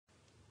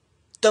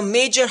The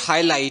major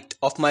highlight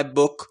of my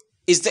book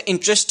is the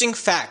interesting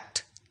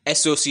fact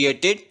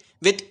associated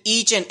with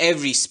each and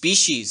every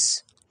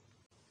species.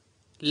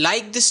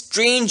 Like this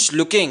strange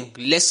looking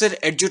lesser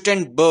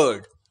adjutant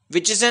bird,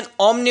 which is an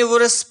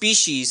omnivorous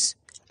species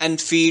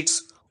and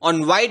feeds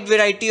on wide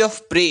variety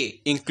of prey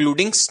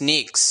including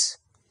snakes.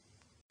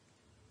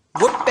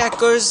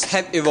 Woodpeckers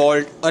have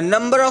evolved a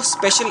number of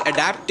special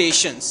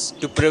adaptations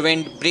to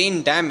prevent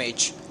brain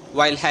damage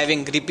while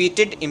having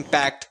repeated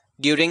impact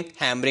during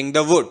hammering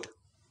the wood.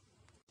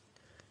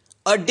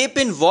 A dip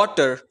in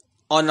water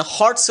on a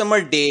hot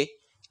summer day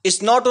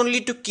is not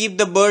only to keep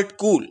the bird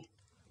cool,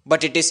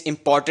 but it is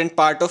important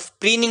part of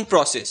preening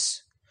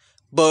process,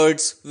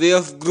 bird's way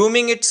of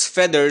grooming its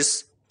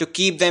feathers to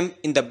keep them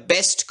in the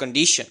best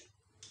condition.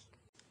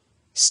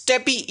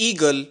 Steppe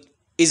eagle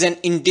is an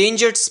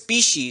endangered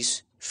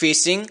species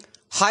facing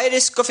high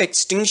risk of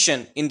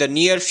extinction in the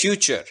near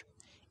future.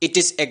 It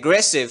is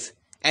aggressive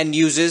and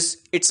uses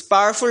its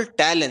powerful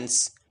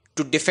talons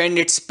to defend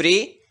its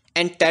prey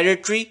and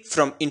territory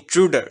from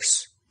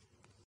intruders.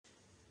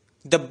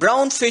 The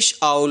brownfish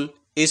owl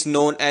is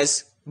known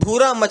as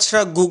Bhura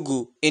Machra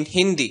Gugu in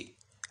Hindi.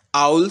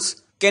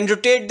 Owls can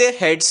rotate their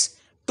heads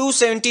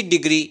 270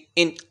 degrees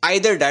in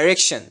either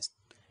direction,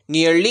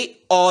 nearly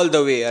all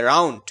the way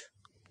around.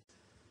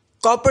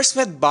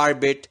 Coppersmith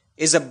barbet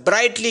is a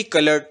brightly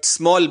colored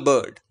small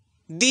bird.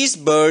 These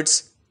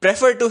birds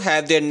prefer to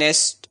have their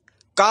nest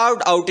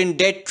carved out in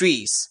dead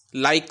trees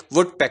like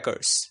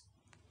woodpeckers.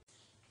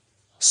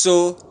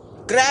 So,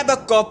 grab a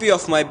copy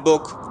of my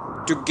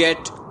book to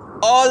get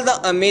all the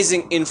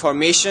amazing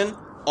information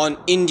on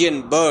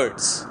Indian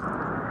birds.